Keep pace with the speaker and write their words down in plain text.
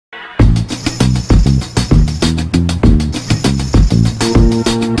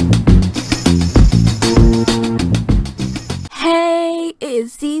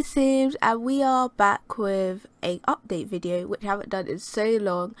and we are back with a update video which I haven't done in so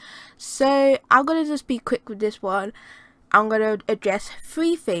long. So I'm gonna just be quick with this one. I'm gonna address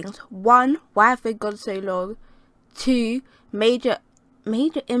 3 things. 1, why have they gone so long? 2, major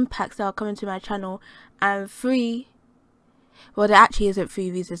impacts that are coming to my channel, and 3, well, there actually isn't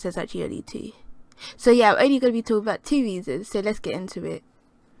 3 reasons, there's actually only 2. So yeah, I'm only gonna be talking about 2 reasons, so let's get into it.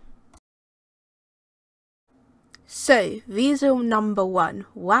 So, reason number 1,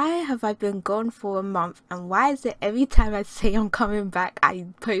 why have I been gone for a month, and why is it every time I say I'm coming back I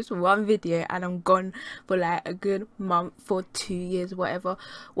post 1 video and I'm gone for like a good month, for 2 years, whatever?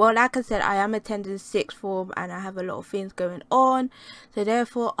 Well, like I said, I am attending 6th form and I have a lot of things going on, so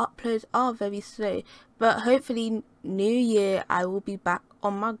therefore uploads are very slow, but hopefully new year I will be back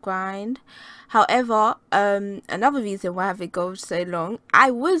on my grind. However, another reason why have it gone so long,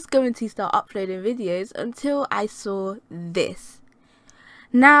 I was going to start uploading videos until I saw this.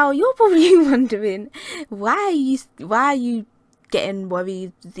 Now you're probably wondering, why are you getting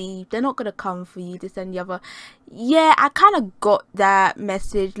worried, Z? They're not gonna come for you, this and the other. Yeah, I kind of got that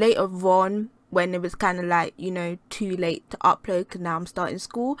message later on when it was kind of like, you know, too late to upload because now I'm starting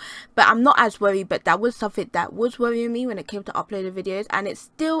school. But I'm not as worried, but that was something that was worrying me when it came to uploading videos, and it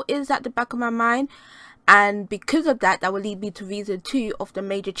still is at the back of my mind. And because of that, that will lead me to reason 2 of the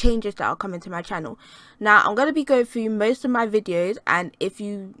major changes that are coming to my channel. Now I'm going to be going through most of my videos, and if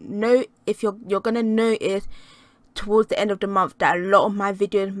you know, if you're going to notice towards the end of the month that a lot of my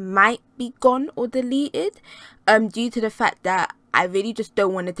videos might be gone or deleted, due to the fact that I really just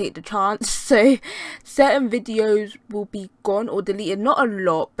don't want to take the chance. So certain videos will be gone or deleted, not a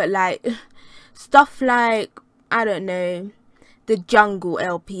lot, but like stuff like, I don't know, the jungle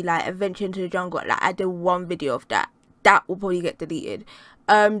LP, like Adventure into the Jungle, like I did 1 video of that will probably get deleted,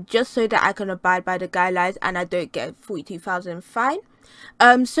 just so that I can abide by the guidelines and I don't get 42,000 fine.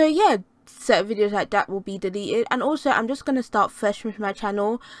 So yeah, certain videos like that will be deleted. And also I'm just gonna start fresh with my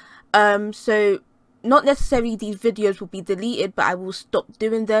channel, so not necessarily these videos will be deleted, but I will stop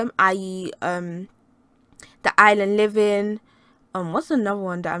doing them, i.e. the island living, what's another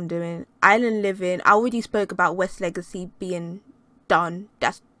one that I'm doing? Island living. I already spoke about West Legacy being done.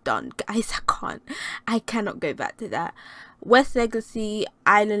 That's done, guys. I cannot go back to that. West Legacy,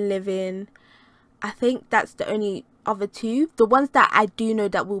 Island living, I think that's the only other 2. The ones that I do know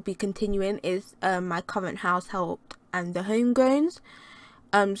that will be continuing is my current house help and the homegrowns.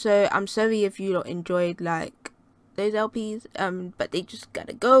 So I'm sorry if you don't enjoyed like those LPs, but they just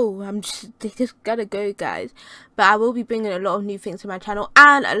gotta go. They just gotta go, guys. But I will be bringing a lot of new things to my channel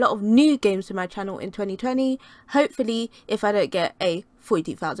and a lot of new games to my channel in 2020. Hopefully, if I don't get a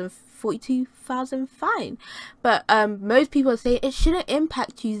 42,000 fine. But most people say it shouldn't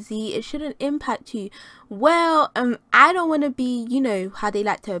impact you, Z. It shouldn't impact you. Well, I don't want to be, you know, how they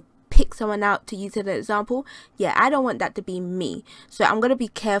like to pick someone out to use as an example. Yeah, I don't want that to be me, so I'm gonna be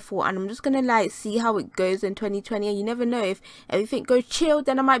careful and I'm just gonna like see how it goes in 2020, and you never know, if everything goes chill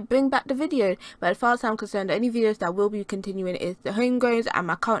then I might bring back the video. But as far as I'm concerned, the only videos that will be continuing is the homegrowns and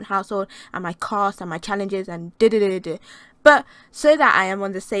my current household and my cast and my challenges and But so that I am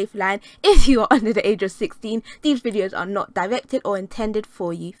on the safe line, if you are under the age of 16, these videos are not directed or intended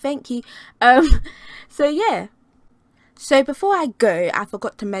for you. Thank you. So yeah. So before I go, I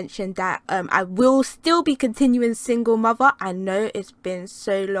forgot to mention that I will still be continuing single mother. I know it's been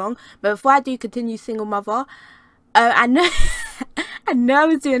so long, but before I do continue single mother, I know I know I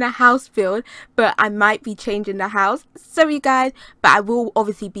was doing a house build, but I might be changing the house. Sorry guys, but I will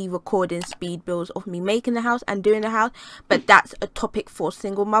obviously be recording speed builds of me making the house and doing the house, but that's a topic for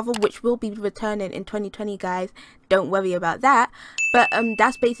single mother, which will be returning in 2020, guys. Don't worry about that. But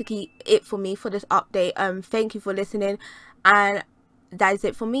that's basically it for me for this update. Thank you for listening, and that is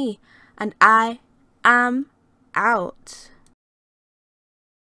it for me, and I am out.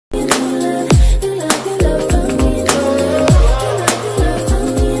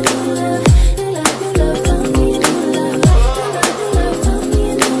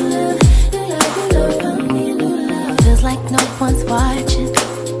 Feels like no one's watching.